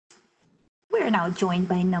We are now joined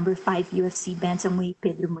by number 5 UFC bantamweight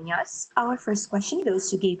Pedro Munhoz. Our first question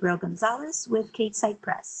goes to Gabriel Gonzalez with Kate Side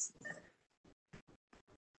Press.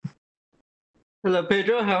 Hello,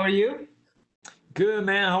 Pedro. How are you? Good,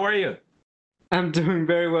 man. How are you? I'm doing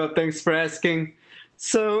very well. Thanks for asking.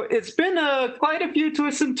 So it's been quite a few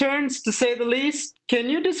twists and turns, to say the least. Can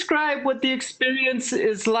you describe what the experience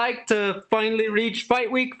is like to finally reach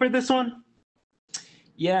fight week for this one?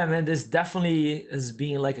 Yeah, man. This definitely has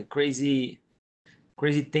been like a crazy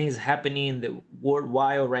things happening in the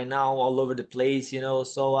worldwide right now, all over the place.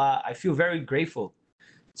 So I feel very grateful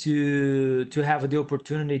to have the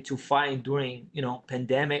opportunity to fight during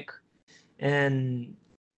pandemic, and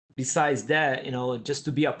besides that, just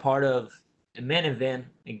to be a part of a main event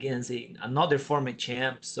against another former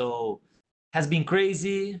champ. So has been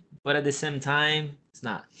crazy, but at the same time, it's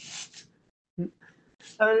not.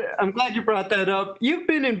 I'm glad you brought that up. You've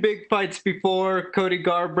been in big fights before, Cody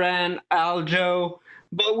Garbrandt, Aljo,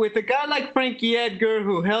 but with a guy like Frankie Edgar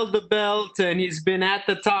who held the belt and he's been at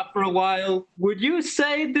the top for a while, would you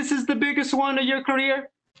say this is the biggest one of your career?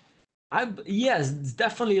 Yes, it's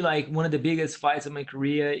definitely like one of the biggest fights of my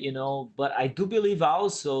career, but I do believe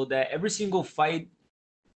also that every single fight,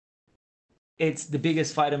 it's the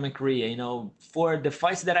biggest fight of my career. For the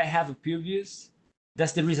fights that I have previous,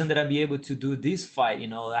 that's the reason that I'll be able to do this fight.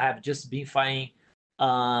 I have just been fighting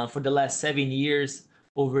for the last 7 years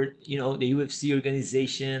over, the UFC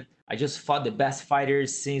organization. I just fought the best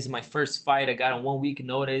fighters since my first fight. I got a 1 week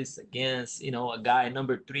notice against, a guy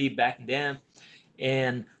number 3 back then.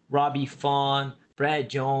 And Robbie Fawn, Brad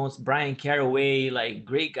Jones, Brian Caraway, like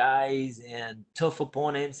great guys and tough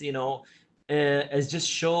opponents, it's just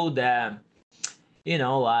showed that,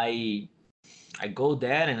 I go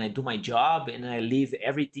there and I do my job and I leave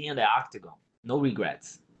everything in the octagon. No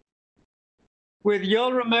regrets. With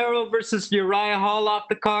Yoel Romero versus Uriah Hall off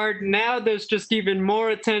the card, now there's just even more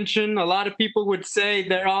attention. A lot of people would say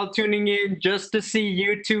they're all tuning in just to see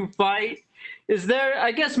you two fight. Is there,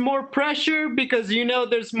 I guess, more pressure because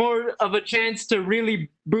there's more of a chance to really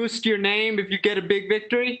boost your name if you get a big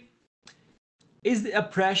victory? Is a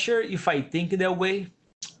pressure if I think that way,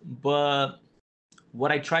 but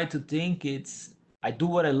what I try to think, it's I do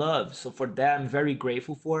what I love. So for that, I'm very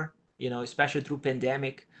grateful for, especially through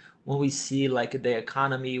pandemic, when we see like the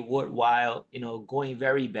economy worldwide, going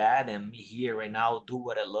very bad, and me here right now do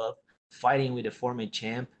what I love, fighting with the former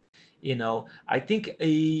champ. I think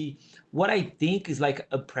what I think is like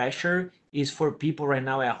a pressure is for people right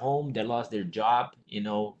now at home that lost their job,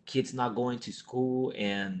 kids not going to school,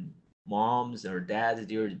 and moms or dads,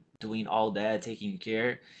 they're doing all that, taking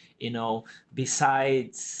care.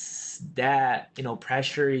 Besides that,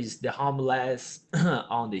 pressure is the homeless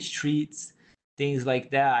on the streets, things like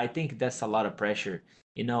that. I think that's a lot of pressure.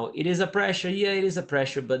 It is a pressure. Yeah, it is a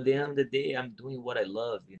pressure. But at the end of the day, I'm doing what I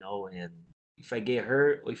love, and if I get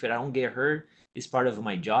hurt or if I don't get hurt, it's part of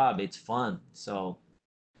my job. It's fun. So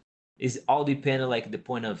it's all dependent like the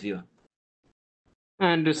point of view.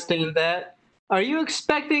 I understand that. Are you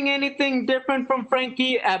expecting anything different from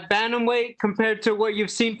Frankie at bantamweight compared to what you've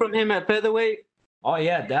seen from him at featherweight? Oh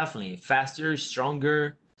yeah, definitely. Faster,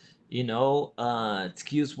 stronger,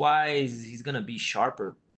 skills wise, he's gonna be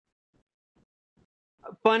sharper.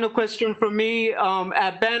 Final question from me.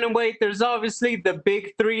 At bantamweight, there's obviously the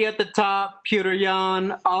big three at the top: Petr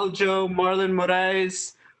Yan, Aljo, Marlon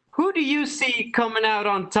Moraes. Who do you see coming out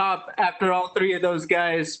on top after all three of those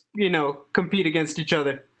guys, compete against each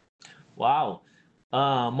other? Wow.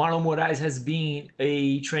 Marlon Moraes has been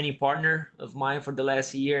a training partner of mine for the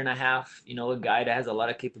last year and a half. A guy that has a lot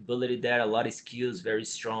of capability there, a lot of skills, very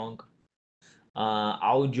strong.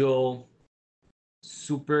 Aljo,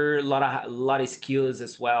 super, lot of skills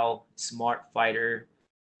as well, smart fighter.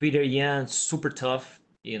 Petr Yan, super tough,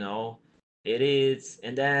 it is.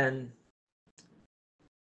 And then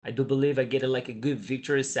I do believe I get like a good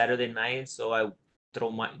victory Saturday night, so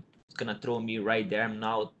it's gonna throw me right there. I'm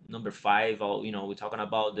now number 5. We're talking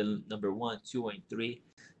about the number 1, 2, and 3.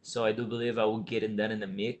 So I do believe I will get in that in the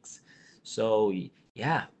mix. So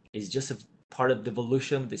yeah, it's just a part of the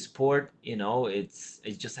evolution of the sport.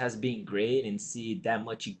 It just has been great and see that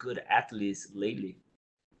much good athletes lately.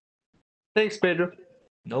 Thanks, Pedro.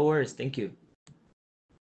 No worries. Thank you.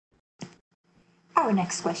 Our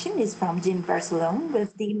next question is from Jim Barcelone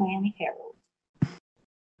with the Miami Herald.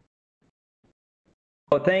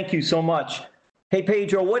 Oh, thank you so much. Hey,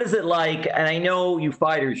 Pedro, what is it like? And I know you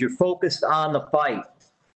fighters, you're focused on the fight,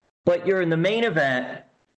 but you're in the main event,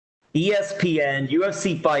 ESPN,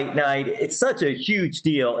 UFC Fight Night. It's such a huge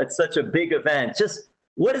deal. It's such a big event. Just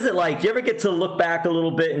what is it like? Do you ever get to look back a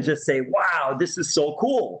little bit and just say, wow, this is so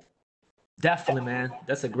cool? Definitely, man.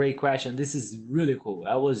 That's a great question. This is really cool.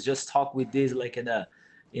 I was just talk with this like in a,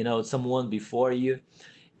 someone before you,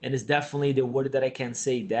 and it's definitely the word that I can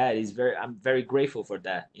say that is very. I'm very grateful for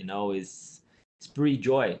that. It's pretty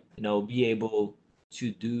joy. Be able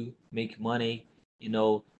to make money.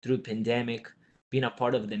 Through pandemic, being a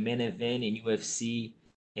part of the main event in UFC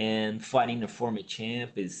and fighting the former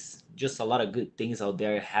champ is just a lot of good things out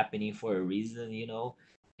there happening for a reason.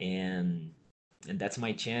 And that's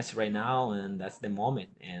my chance right now, and that's the moment.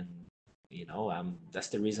 And that's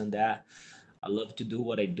the reason that I love to do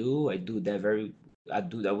what I do. I do that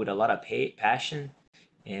with a lot of passion,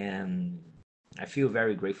 and I feel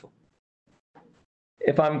very grateful.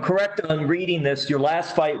 If I'm correct on reading this, your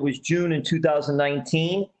last fight was June in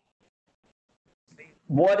 2019.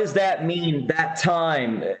 What does that mean, that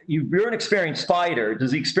time? You're an experienced fighter. Does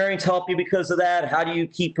the experience help you because of that? How do you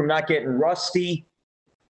keep from not getting rusty?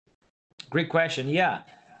 Great question. Yeah,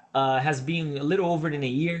 has been a little over than a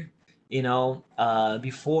year.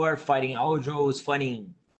 Before fighting Aljo, I was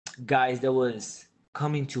fighting guys that was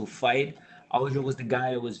coming to fight. Aljo was the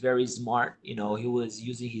guy that was very smart. He was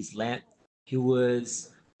using his length. He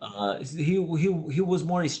was he was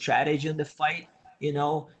more a strategy in the fight.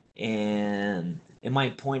 And in my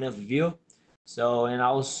point of view. So, and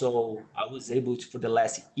also I was able to, for the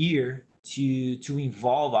last year, to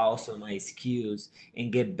involve also my skills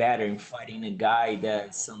and get better in fighting a guy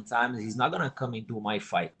that sometimes he's not gonna come and do my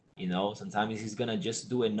fight. Sometimes he's gonna just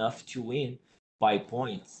do enough to win by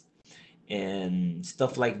points and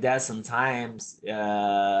stuff like that. Sometimes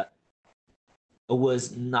it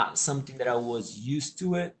was not something that I was used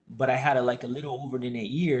to it, but I had like a little over than a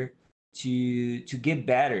year to get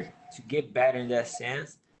better in that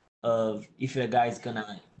sense of if a guy's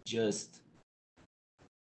gonna just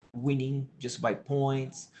winning just by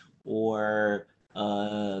points or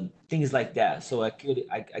things like that. So I could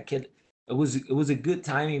it was a good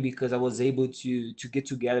timing because I was able to get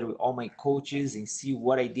together with all my coaches and see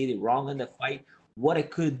what I did wrong in the fight, what I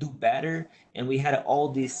could do better, and we had all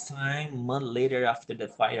this time. A month later after the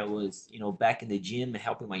fight, I was back in the gym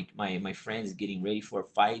helping my friends getting ready for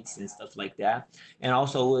fights and stuff like that. And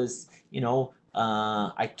also was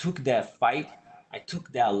I took that fight, I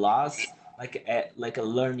took that loss like a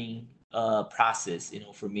learning process,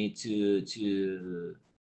 for me to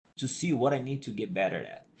see what I need to get better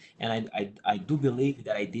at. And I do believe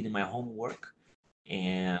that I did my homework,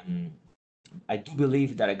 and I do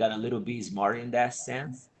believe that I got a little bit smarter in that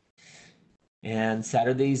sense. And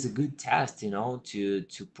Saturday is a good test, to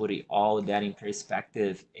put it all that in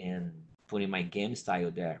perspective and putting my game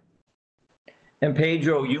style there. And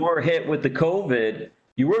Pedro, you were hit with the COVID.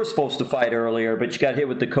 You were supposed to fight earlier, but you got hit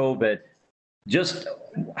with the COVID. Just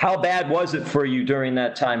how bad was it for you during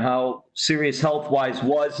that time? How serious health-wise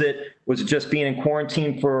was it? Was it just being in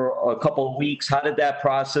quarantine for a couple of weeks? How did that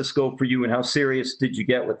process go for you, and how serious did you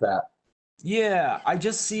get with that? Yeah, I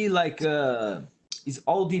just see like it's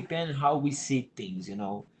all depend how we see things,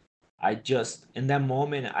 I just in that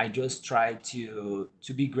moment I just try to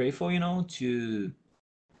be grateful, to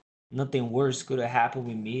nothing worse could have happened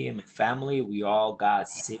with me and my family. We all got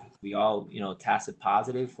sick. We all, tested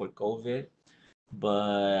positive for COVID.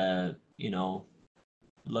 But,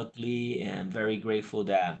 luckily and very grateful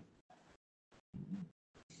that,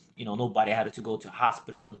 nobody had to go to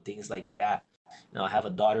hospital and things like that. I have a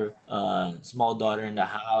daughter, small daughter in the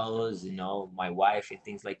house, my wife and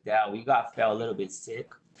things like that. Felt a little bit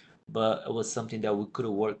sick, but it was something that we could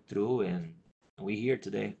have worked through, and we're here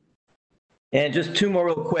today. And just two more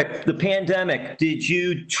real quick. The pandemic, did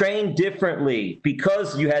you train differently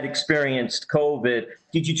because you had experienced COVID?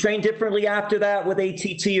 Did you train differently after that with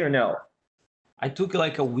ATT or no? I took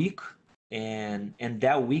like a week, and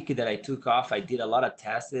that week that I took off, I did a lot of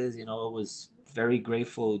tests. I was very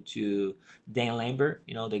grateful to Dan Lambert,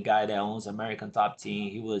 the guy that owns American Top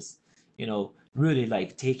Team. He was, really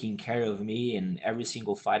like taking care of me and every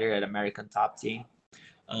single fighter at American Top Team.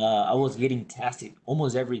 I was getting tested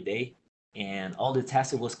almost every day, and all the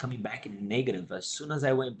tests was coming back in negative. As soon as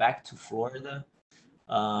I went back to Florida,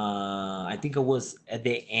 I think it was at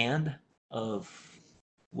the end of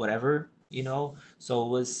whatever, So it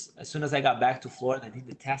was as soon as I got back to Florida, I did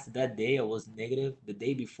the test that day. I was negative. The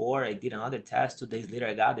day before, I did another test. 2 days later,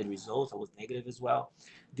 I got the results. I was negative as well.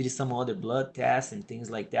 Did some other blood tests and things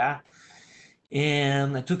like that.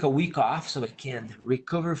 And I took a week off so I can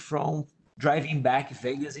recover from driving back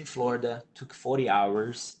Vegas in Florida. Took 40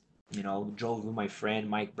 hours. Drove with my friend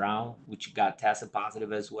Mike Brown, which got tested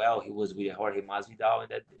positive as well. He was with Jorge Masvidal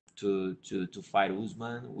to fight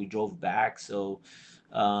Usman. We drove back, so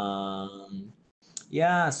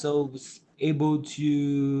yeah, so was able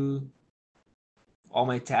all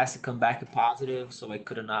my tests come back positive, so I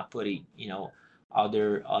could not put it,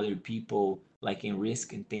 other people like in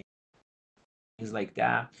risk and things like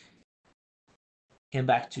that. Came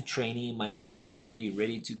back to training, my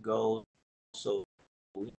ready to go. So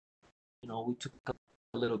we took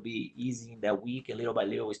a little bit easy in that week, and little by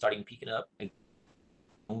little we started picking up. And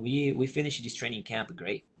we finished this training camp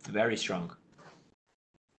great, very strong.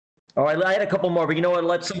 All right, I had a couple more, but you know what?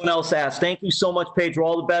 Let someone else ask. Thank you so much, Pedro.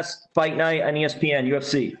 All the best fight night on ESPN,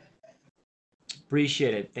 UFC.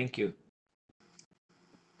 Appreciate it. Thank you.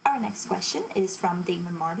 Our next question is from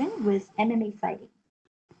Damon Martin with MMA Fighting.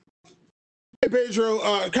 Hey, Pedro,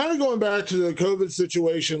 kind of going back to the COVID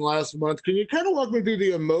situation last month, can you kind of walk me through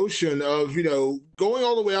the emotion of, going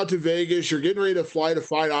all the way out to Vegas, you're getting ready to fly to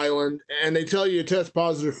Fight Island, and they tell you test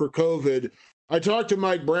positive for COVID. I talked to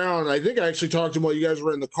Mike Brown. I think I actually talked to him while you guys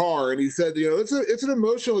were in the car, and he said, it's an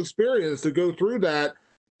emotional experience to go through that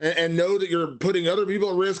and know that you're putting other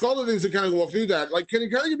people at risk, all the things that kind of walk through that. Like, can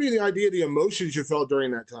you kind of give me the idea of the emotions you felt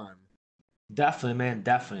during that time? Definitely, man.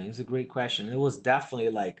 Definitely. It's a great question. It was definitely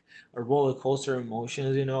like a roller coaster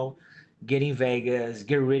emotions, getting Vegas,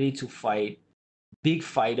 get ready to fight, big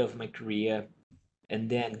fight of my career, and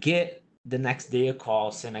then get the next day a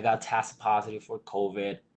call saying I got tested positive for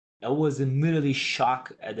COVID. I was immediately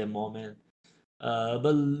shocked at the moment.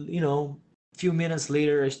 But a few minutes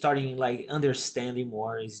later, I starting like understanding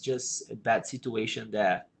more. It's just a bad situation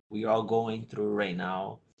that we are all going through right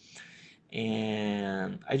now.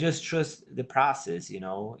 And I just trust the process,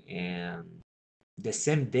 and the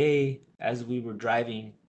same day as we were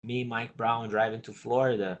driving, me and Mike Brown driving to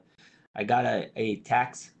Florida, I got a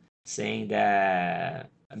text saying that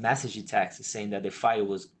a message text saying that the fight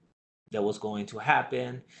was going to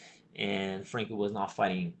happen, and Frankie was not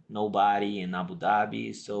fighting nobody in Abu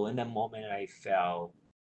Dhabi. So in that moment I felt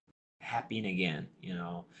happy again,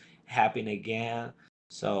 happy again.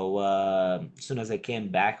 So as soon as I came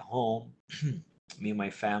back home, me and my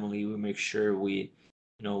family, we make sure we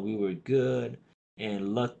were good,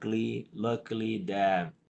 and luckily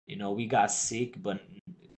that we got sick, but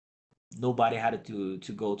nobody had to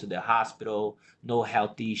go to the hospital, no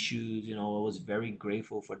health issues. I was very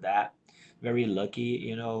grateful for that, very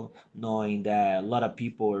lucky, knowing that a lot of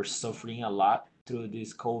people are suffering a lot through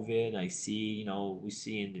this COVID. I see, we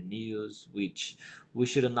see in the news, which we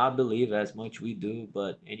should not believe as much we do,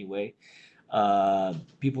 but anyway,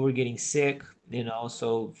 people were getting sick,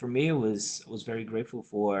 so for me, it was very grateful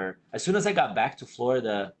for, as soon as I got back to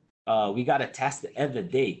Florida, we got a test every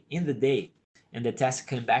day, in the day, and the test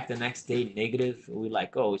came back the next day negative. We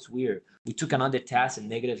like, oh, it's weird. We took another test and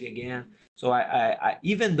negative again. So I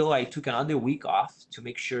even though I took another week off to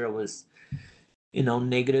make sure it was,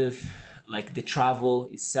 negative, like the travel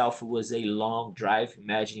itself was a long drive.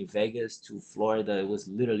 Imagine Vegas to Florida, it was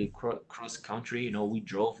literally cross country. We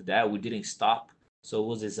drove that, we didn't stop, so it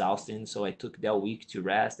was exhausting. So I took that week to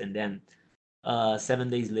rest, and then 7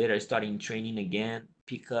 days later I started training again,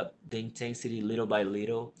 pick up the intensity little by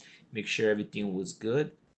little, make sure everything was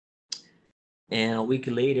good. And a week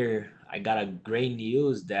later, I got a great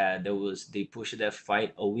news that they pushed that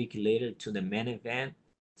fight a week later to the main event.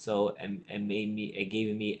 So it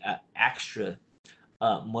gave me an extra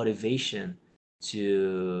motivation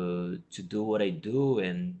to do what I do,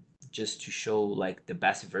 and just to show like the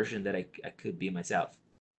best version that I could be myself.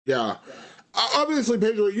 Yeah. Obviously,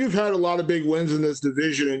 Pedro, you've had a lot of big wins in this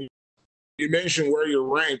division, and you mentioned where you're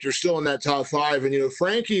ranked. You're still in that top five, and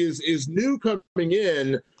Frankie is new coming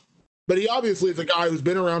in, but he obviously is a guy who's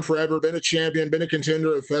been around forever, been a champion, been a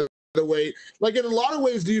contender at featherweight. Like, in a lot of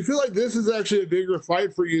ways, do you feel like this is actually a bigger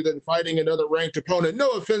fight for you than fighting another ranked opponent?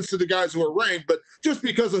 No offense to the guys who are ranked, but just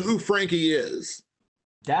because of who Frankie is.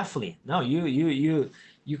 Definitely. No, you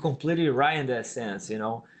completely right in that sense.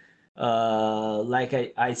 Like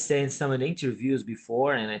I said in some of the interviews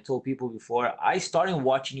before, and I told people before, I started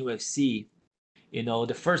watching UFC.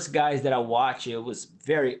 The first guys that I watched, it was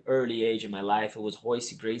very early age in my life. It was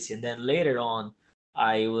Royce Gracie, and then later on,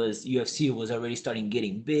 UFC was already starting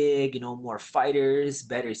getting big. More fighters,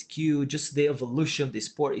 better skill, just the evolution of the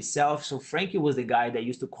sport itself. So Frankie was the guy that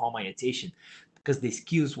used to call my attention, because the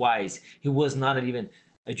skills wise, he was not even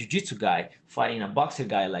a jiu-jitsu guy fighting a boxer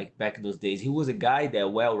guy like back in those days. He was a guy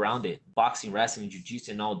that well-rounded, boxing, wrestling,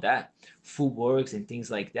 jiu-jitsu, and all that, footworks and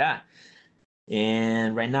things like that.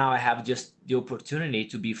 And right now I have just the opportunity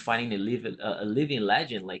to be fighting a living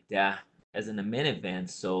legend like that as in a main event.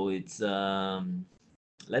 So it's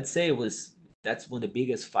let's say that's one of the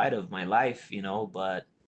biggest fight of my life, but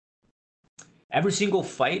every single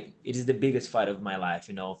fight, it is the biggest fight of my life.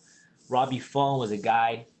 Robbie Fong was a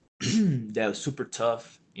guy that was super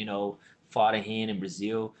tough, fought him in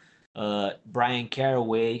Brazil. Brian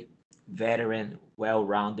Caraway, veteran,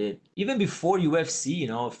 well-rounded. Even before UFC, you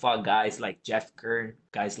know, I fought guys like Jeff Kern,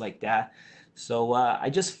 guys like that. So I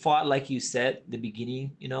just fought, like you said, the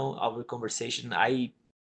beginning, you know, of our conversation.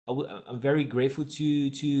 I'm very grateful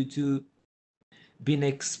to being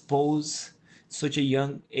exposed such a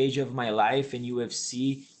young age of my life in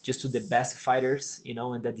UFC just to the best fighters, you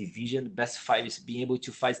know, in the division, the best fighters, being able to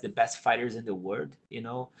fight the best fighters in the world, you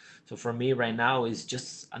know. So for me right now is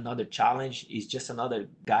just another challenge. He's just another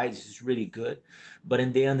guy who's really good. But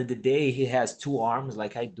in the end of the day, he has two arms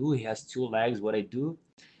like I do. He has two legs, what I do.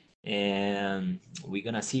 And we're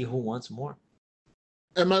gonna see who wants more.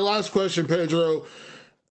 And my last question, Pedro,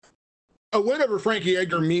 a win over Frankie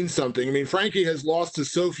Edgar means something. I mean, Frankie has lost to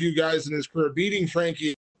so few guys in his career. Beating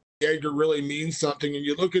Frankie Edgar really means something. And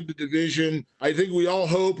you look at the division, I think we all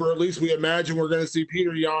hope, or at least we imagine, we're going to see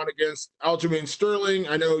Peter Yan against Aljamain Sterling.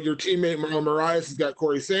 I know your teammate Marlon Moraes has got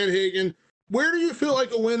Corey Sandhagen. Where do you feel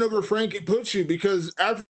like a win over Frankie puts you? Because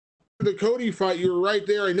after the Cody fight, you were right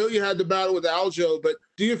there. I know you had the battle with Aljo, but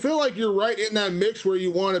do you feel like you're right in that mix where you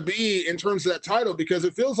want to be in terms of that title? Because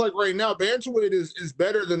it feels like right now, bantamweight is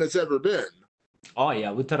better than it's ever been. Oh yeah,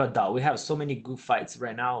 without a doubt. We have so many good fights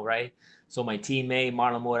right now, right? So my teammate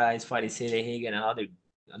Marlon Moraes fighting Sandhagen,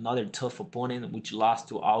 another tough opponent which lost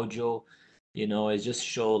to Aljo. You know, it just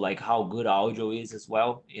show like how good Aljo is as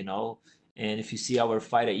well, you know. And if you see our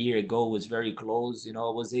fight a year ago was very close, you know,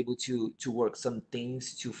 I was able to work some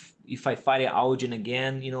things to if I fight Aljo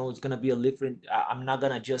again, you know, it's gonna be a different. I'm not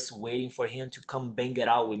gonna just waiting for him to come bang it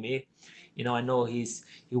out with me. You know, I know he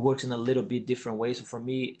works in a little bit different way. So for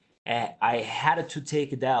me, I had to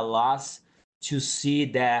take that loss to see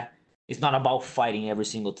that it's not about fighting every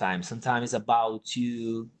single time. Sometimes it's about to,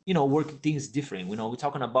 you know, working things different. You know, we're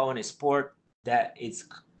talking about in a sport that it's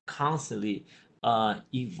constantly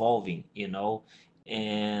evolving, you know,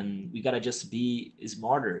 and we gotta just be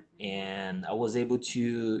smarter. And I was able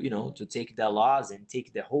to, you know, to take that loss and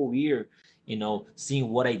take the whole year, you know, seeing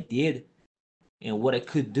what I did and what I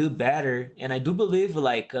could do better. And I do believe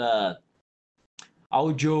like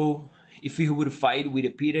Aljo, if he would fight with a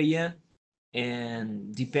Peter Yan,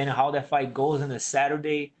 and depending how that fight goes on a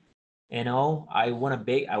Saturday, you know, I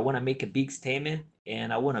wanna make a big statement,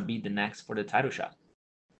 and I wanna be the next for the title shot.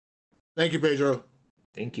 Thank you, Pedro.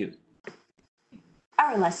 Thank you.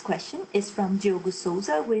 Our last question is from Diogo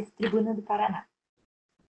Souza with Tribuna do Paraná.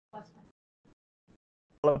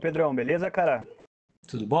 Fala, Pedrão, beleza, cara?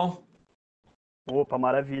 Tudo bom? Opa,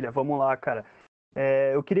 maravilha. Vamos lá, cara.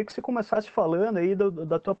 Eu queria que você começasse falando aí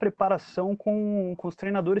da tua preparação com os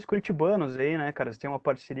treinadores curitibanos aí, né, cara? Você tem uma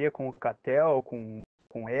parceria com o Catel, com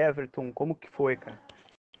o Everton, como que foi, cara?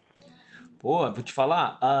 Pô, vou te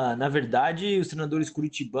falar, na verdade, os treinadores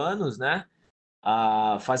curitibanos, né,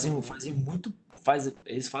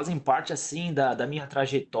 eles fazem parte, assim, da minha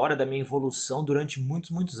trajetória, da minha evolução durante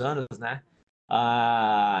muitos anos, né?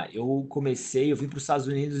 Eu vim para os Estados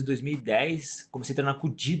Unidos em 2010, comecei a treinar com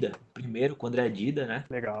o Dida, primeiro, com o André Dida, né?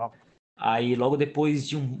 Legal. Aí logo depois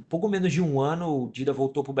de pouco menos de um ano, o Dida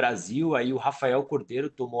voltou pro Brasil, aí o Rafael Cordeiro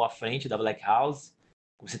tomou a frente da Black House.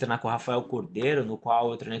 Comecei a treinar com o Rafael Cordeiro, no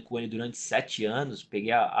qual eu treinei com ele durante 7 anos.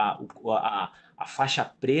 Peguei a faixa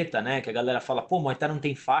preta, né? Que a galera fala, pô, Muay Thai não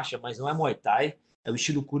tem faixa, mas não é Muay Thai. É o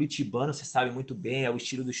estilo curitibano, você sabe muito bem, é o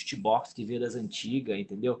estilo do shootbox que veio das antigas,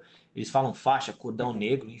 entendeu? Eles falam faixa, cordão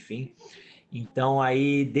negro, enfim. Então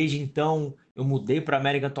aí, desde então, eu mudei para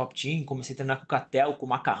American Top Team, comecei a treinar com o Catel, com o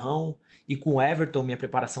Macarrão e com o Everton, minha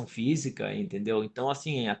preparação física, entendeu? Então,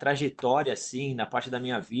 assim, a trajetória, assim, na parte da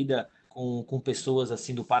minha vida com pessoas,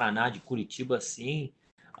 assim, do Paraná, de Curitiba, assim,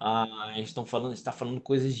 a gente está falando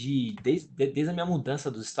coisas desde a minha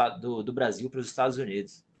mudança do Brasil para os Estados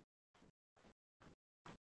Unidos.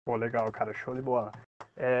 Pô, legal, cara, show de bola.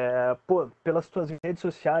 Pô, pelas tuas redes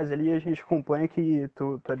sociais ali, a gente acompanha que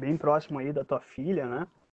tu é bem próximo aí da tua filha, né?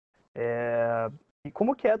 E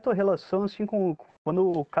como que é a tua relação, assim,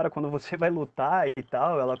 quando você vai lutar e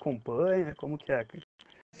tal, ela acompanha, como que é?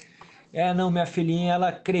 Não, minha filhinha,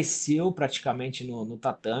 ela cresceu praticamente no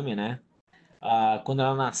tatame, né? Quando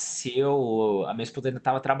ela nasceu, a minha esposa ainda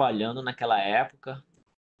estava trabalhando naquela época.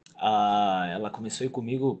 Ela começou a ir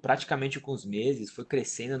comigo praticamente com os meses, foi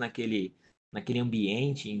crescendo naquele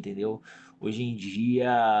ambiente, entendeu? Hoje em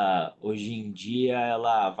dia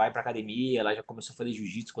ela vai para academia, ela já começou a fazer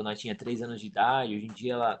jiu-jitsu quando ela tinha 3 anos de idade. Hoje em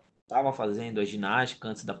dia ela estava fazendo a ginástica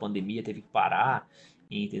antes da pandemia, teve que parar,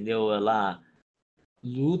 entendeu? Ela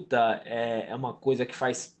luta é uma coisa que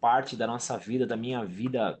faz parte da nossa vida, da minha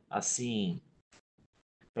vida, assim.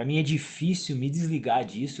 Para mim é difícil me desligar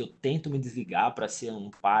disso. Eu tento me desligar para ser um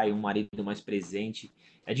pai, um marido mais presente.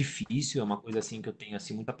 é difícil, é uma coisa assim que eu tenho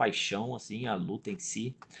assim muita paixão assim, a luta em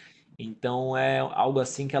si. Então é algo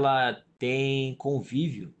assim que ela tem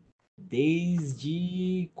convívio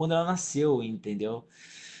desde quando ela nasceu, entendeu?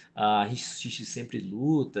 A gente assiste sempre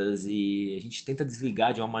lutas e a gente tenta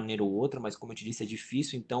desligar de uma maneira ou outra, mas como eu te disse, é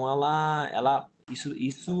difícil. Então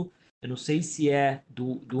isso, eu não sei se é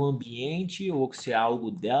do ambiente ou se é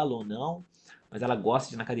algo dela ou não, mas ela gosta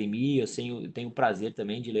de ir na academia. Eu tenho o prazer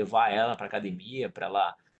também de levar ela para academia, para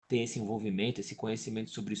ela ter esse envolvimento, esse conhecimento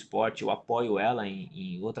sobre o esporte. Eu apoio ela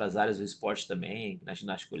em outras áreas do esporte também, na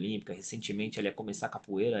ginástica olímpica. Recentemente ela ia começar a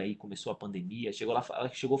capoeira, aí começou a pandemia. Ela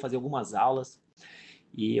chegou a fazer algumas aulas.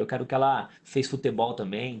 E eu quero que ela fez futebol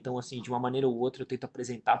também, então assim, de uma maneira ou outra eu tento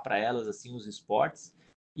apresentar para elas assim os esportes.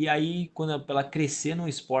 E aí quando ela crescer no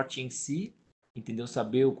esporte em si, entendeu?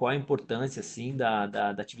 Saber qual a importância assim da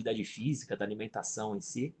atividade física, da alimentação em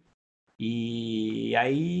si. E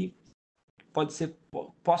aí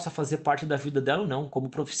possa fazer parte da vida dela ou não, como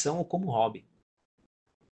profissão ou como hobby.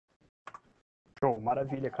 Show,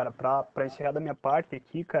 maravilha, cara. Pra encerrar da minha parte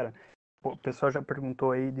aqui, cara, pô, o pessoal já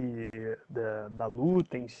perguntou aí da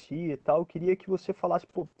luta em si e tal. Eu queria que você falasse,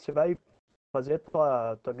 pô, você vai fazer a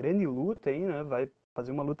tua grande luta aí, né? Vai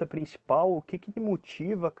fazer uma luta principal. O que que te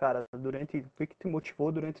motiva, cara, o que que te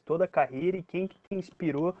motivou durante toda a carreira e quem que te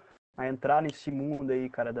inspirou a entrar nesse mundo aí,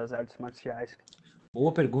 cara, das artes marciais?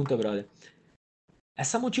 Boa pergunta, brother.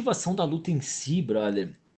 Essa motivação da luta em si,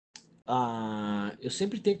 brother, eu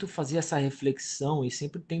sempre tento fazer essa reflexão e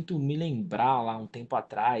sempre tento me lembrar lá um tempo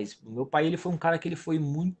atrás. O meu pai, ele foi um cara que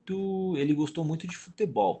ele gostou muito de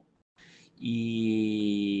futebol.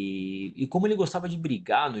 E como ele gostava de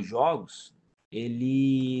brigar nos jogos,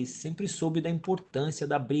 ele sempre soube da importância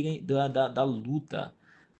da briga, da luta,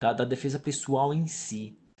 da defesa pessoal em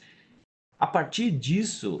si. A partir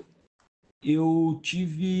disso, eu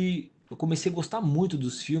comecei a gostar muito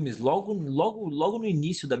dos filmes logo no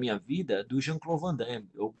início da minha vida do Jean-Claude Van Damme.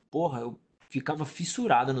 Eu ficava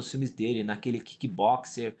fissurado nos filmes dele, naquele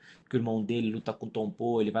Kickboxer, que o irmão dele luta com Tom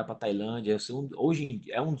Poe, ele vai pra Tailândia.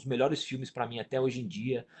 É um dos melhores filmes pra mim até hoje em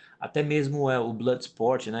dia. Até mesmo é o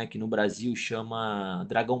Bloodsport, né, que no Brasil chama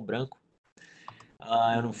Dragão Branco.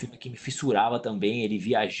 Era um filme que me fissurava também. Ele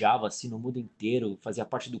viajava assim no mundo inteiro, fazia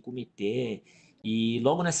parte do comitê. E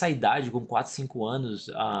logo nessa idade, com 4 5 anos,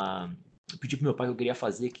 eu pedi pro meu pai que eu queria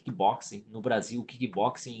fazer kickboxing. No Brasil, o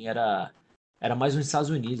kickboxing era mais nos Estados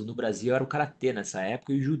Unidos. No Brasil era o karatê nessa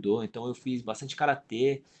época e o judô. Então eu fiz bastante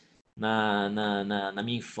karatê na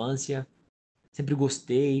minha infância. Sempre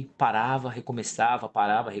gostei, parava, recomeçava,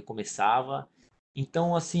 parava, recomeçava.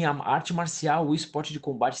 Então, assim, a arte marcial, o esporte de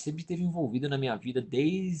combate sempre esteve envolvido na minha vida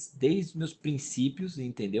desde os meus princípios,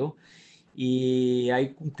 entendeu? E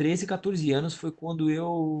aí, com 13, 14 anos, foi quando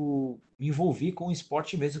eu me envolvi com o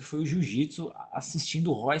esporte mesmo, que foi o jiu-jitsu,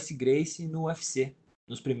 assistindo Royce Gracie no UFC,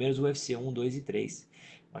 nos primeiros UFC 1, 2 e 3.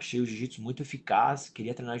 Achei o jiu-jitsu muito eficaz,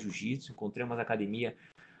 queria treinar jiu-jitsu, encontrei umas academias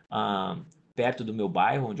ah, perto do meu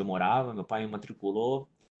bairro, onde eu morava. Meu pai me matriculou,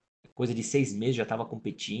 coisa de 6 meses já estava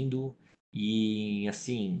competindo e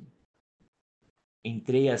assim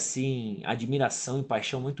entrei assim admiração e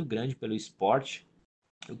paixão muito grande pelo esporte.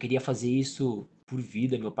 Eu queria fazer isso por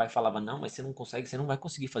vida. Meu pai falava: não, mas você não consegue, você não vai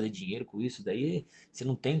conseguir fazer dinheiro com isso. Daí você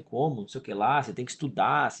não tem como, não sei o que lá. Você tem que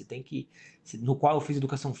estudar, você tem que. No qual eu fiz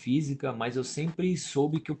educação física, mas eu sempre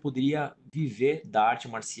soube que eu poderia viver da arte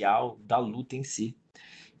marcial, da luta em si.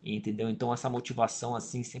 Entendeu? Então essa motivação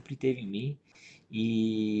assim sempre teve em mim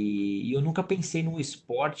e eu nunca pensei no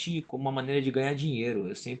esporte como uma maneira de ganhar dinheiro.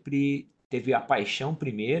 Eu sempre teve a paixão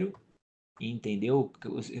primeiro, entendeu?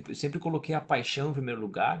 Eu sempre coloquei a paixão em primeiro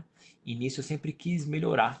lugar e nisso eu sempre quis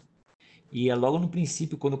melhorar. E é logo no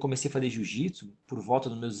princípio, quando eu comecei a fazer jiu-jitsu, por volta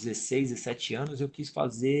dos meus 16, 17 anos, eu quis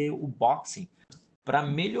fazer o boxing para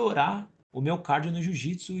melhorar o meu cardio no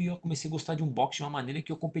jiu-jitsu e eu comecei a gostar de um boxe de uma maneira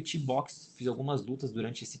que eu competi boxe, fiz algumas lutas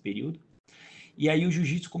durante esse período. E aí o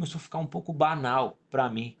jiu-jitsu começou a ficar um pouco banal para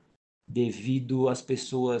mim, devido às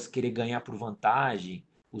pessoas querer ganhar por vantagem,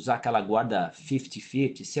 usar aquela guarda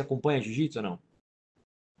 50-50. Você acompanha jiu-jitsu ou não?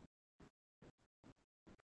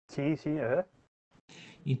 Sim, sim, é.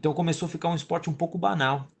 Então começou a ficar um esporte um pouco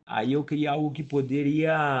banal. Aí eu queria algo que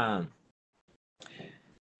poderia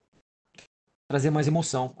trazer mais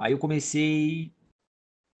emoção. Aí eu comecei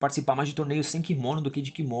participar mais de torneios sem kimono do que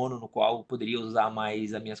de kimono, no qual eu poderia usar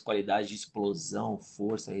mais as minhas qualidades de explosão,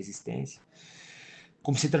 força, resistência.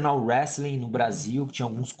 Comecei a treinar o wrestling no Brasil, tinha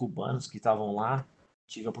alguns cubanos que estavam lá.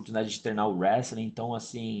 Tive a oportunidade de treinar o wrestling, então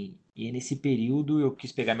assim, e nesse período eu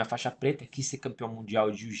quis pegar minha faixa preta, quis ser campeão mundial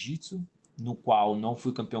de jiu-jitsu, no qual não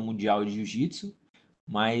fui campeão mundial de jiu-jitsu,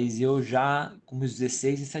 mas eu já, com meus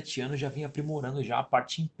 16 e 17 anos, já vim aprimorando já a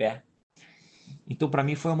parte em pé. Então, para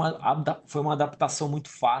mim, foi uma adaptação muito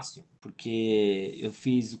fácil, porque eu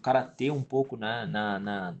fiz o karatê um pouco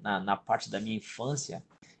na parte da minha infância.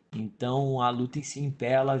 Então, a luta em si em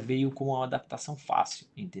pé, ela veio com uma adaptação fácil,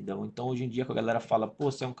 entendeu? Então, hoje em dia, quando a galera fala,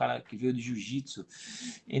 pô, você é um cara que veio do jiu-jitsu,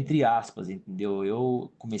 entre aspas, entendeu?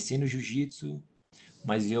 Eu comecei no jiu-jitsu,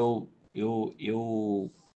 mas eu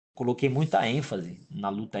coloquei muita ênfase na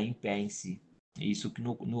luta em pé em si. Isso que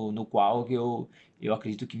no qual eu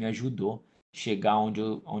acredito que me ajudou chegar onde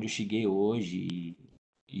eu cheguei hoje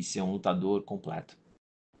e ser um lutador completo.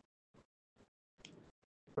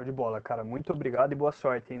 Show de bola, cara. Muito obrigado e boa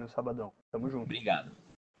sorte aí no sabadão. Tamo junto. Obrigado.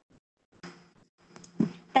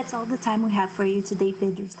 That's all the time we have for you today,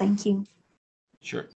 Pedro. Thank you. Sure.